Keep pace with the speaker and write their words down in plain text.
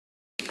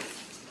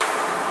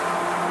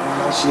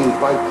I see in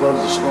fight clubs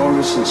the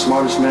strongest and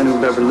smartest men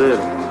who've ever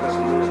lived.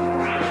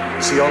 I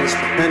see all this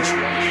potential.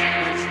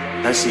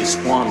 I see it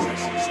squandered.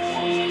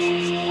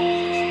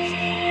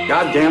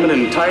 God damn it,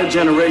 an entire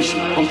generation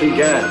pumping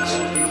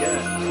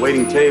gas,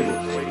 waiting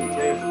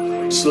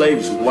tables,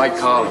 slaves with white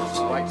collars.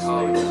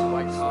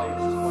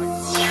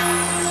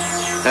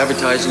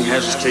 Advertising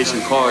has us chasing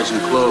cars and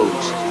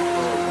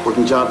clothes,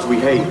 working jobs we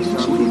hate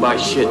so we can buy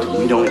shit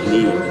we don't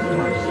need.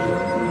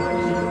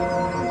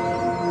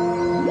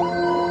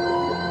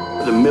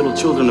 We're the middle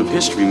children of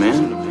history,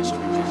 man.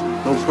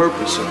 No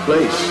purpose or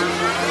place.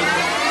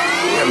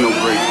 We have no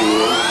great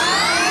war.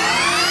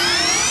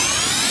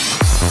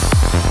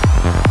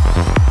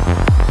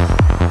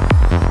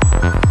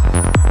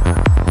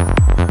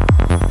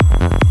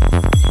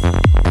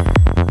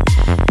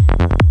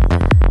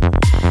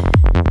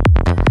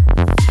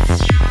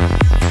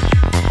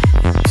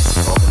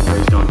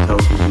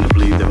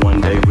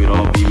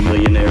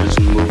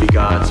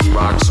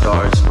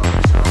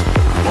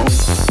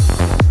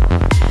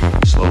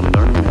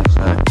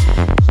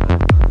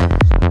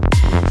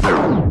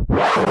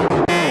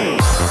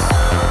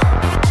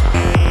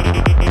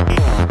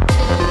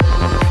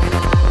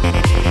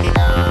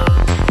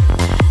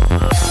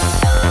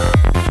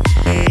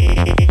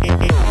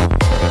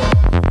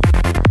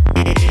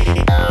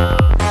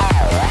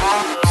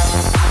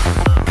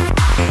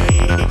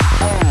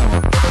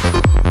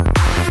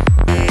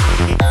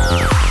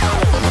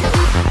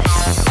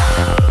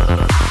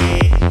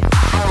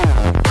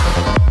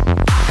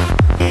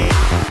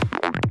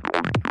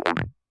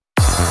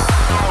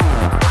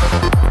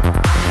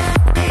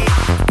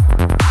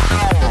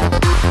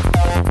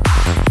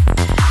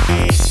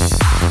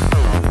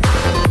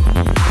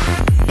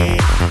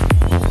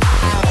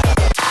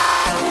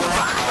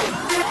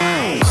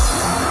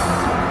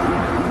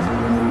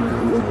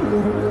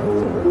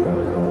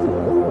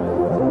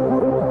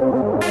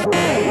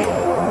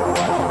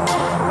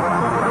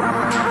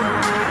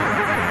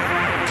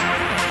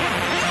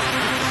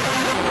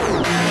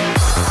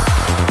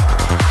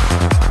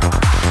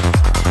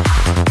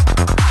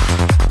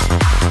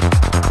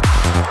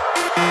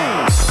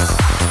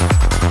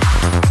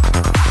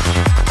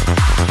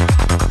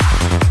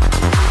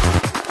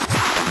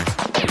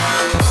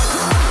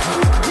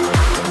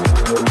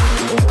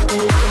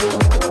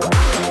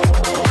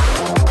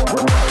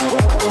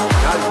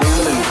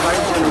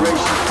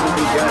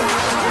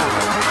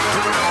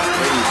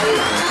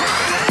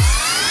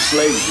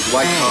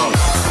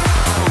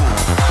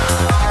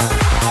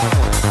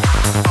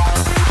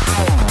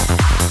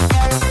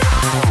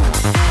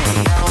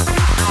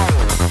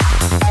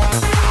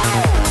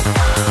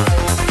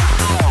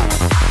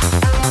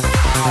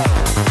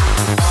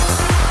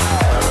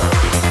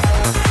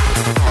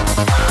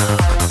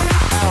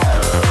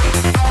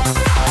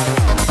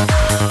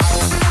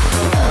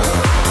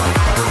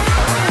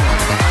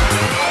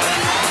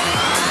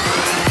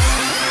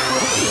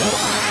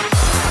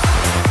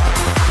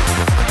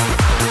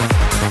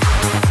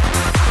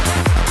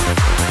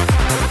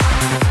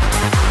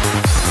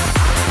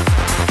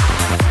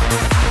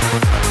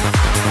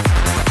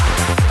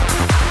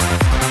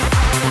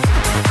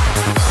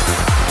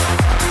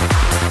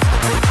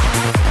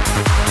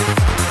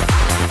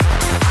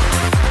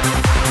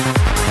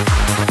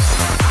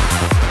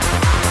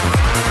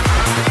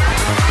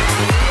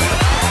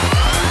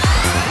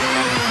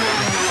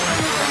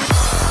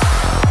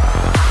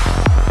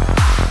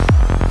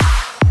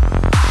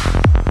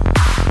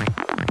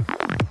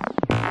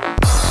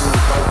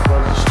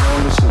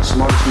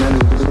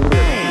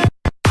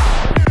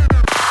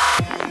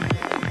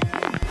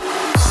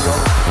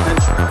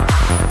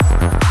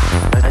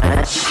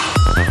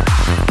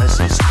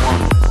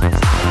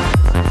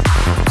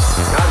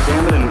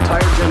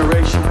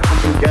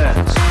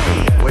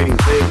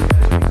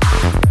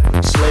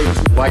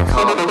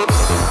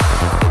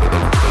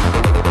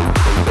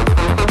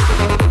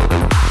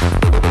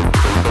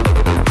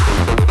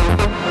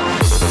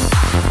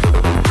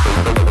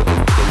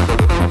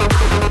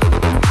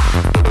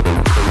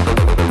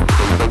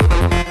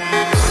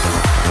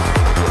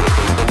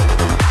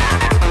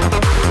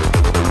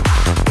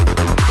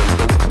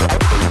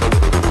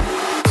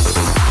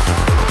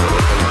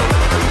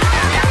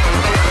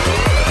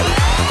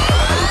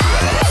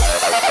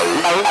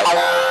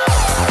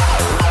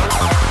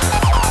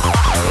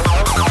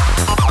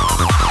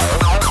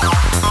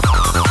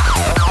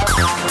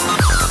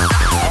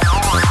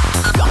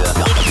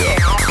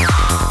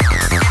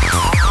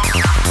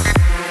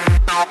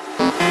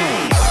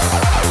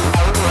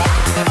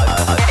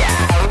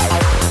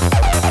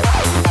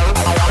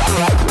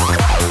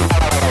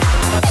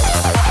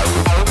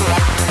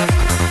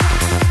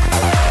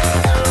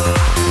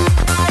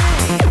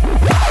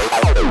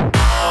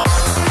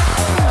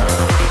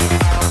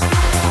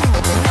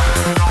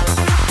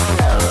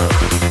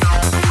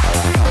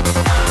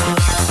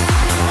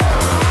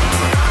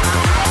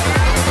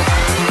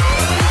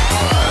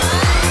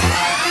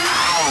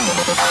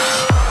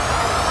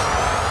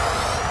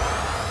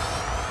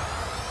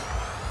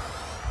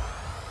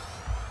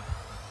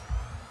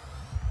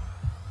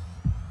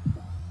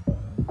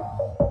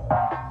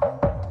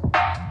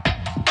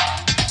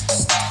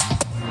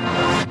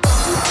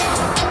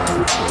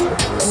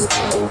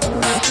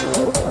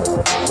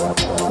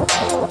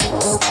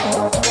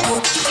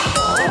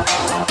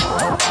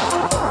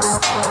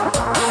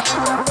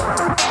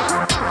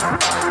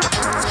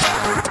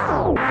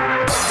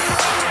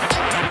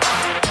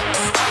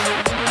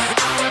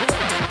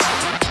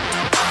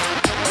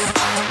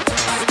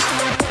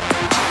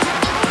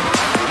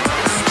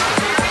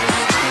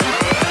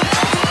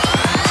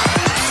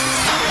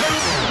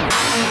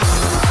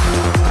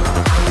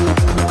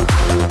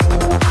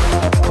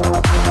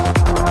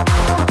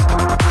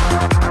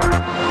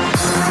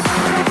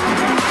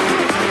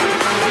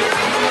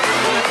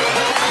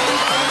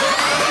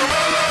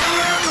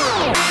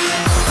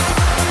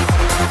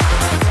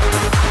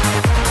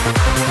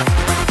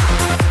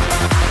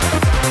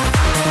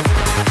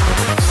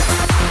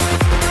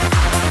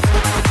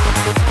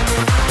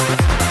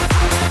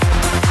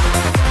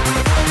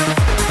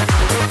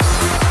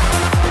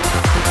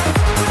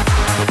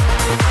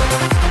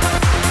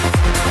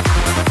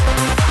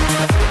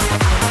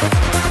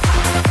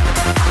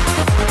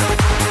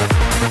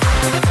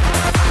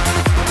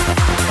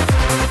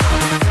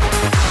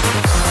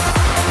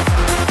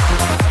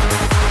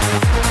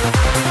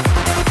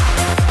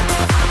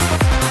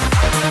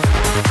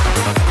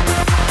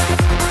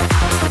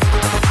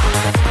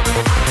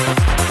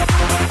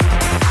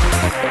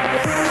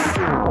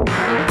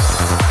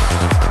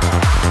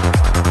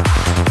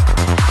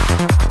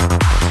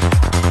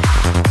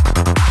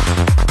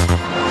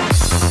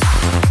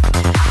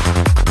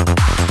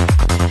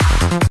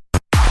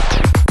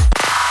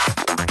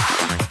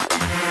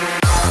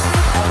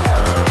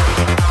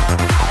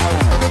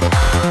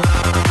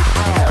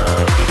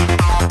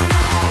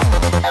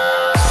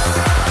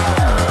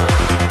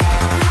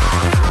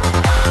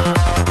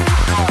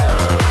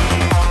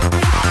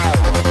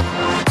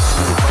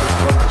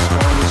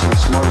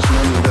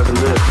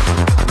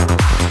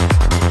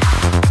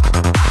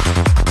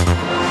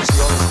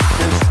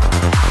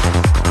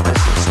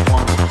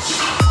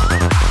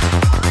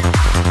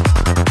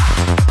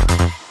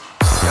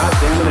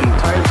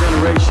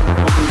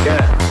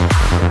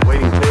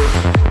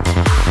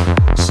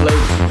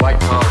 white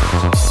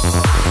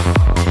collars.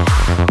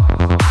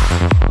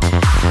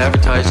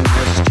 Advertising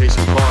has us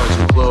chasing cars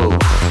and clothes.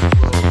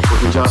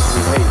 Working jobs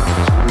we hate,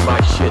 so we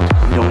buy shit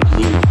we don't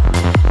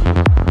need.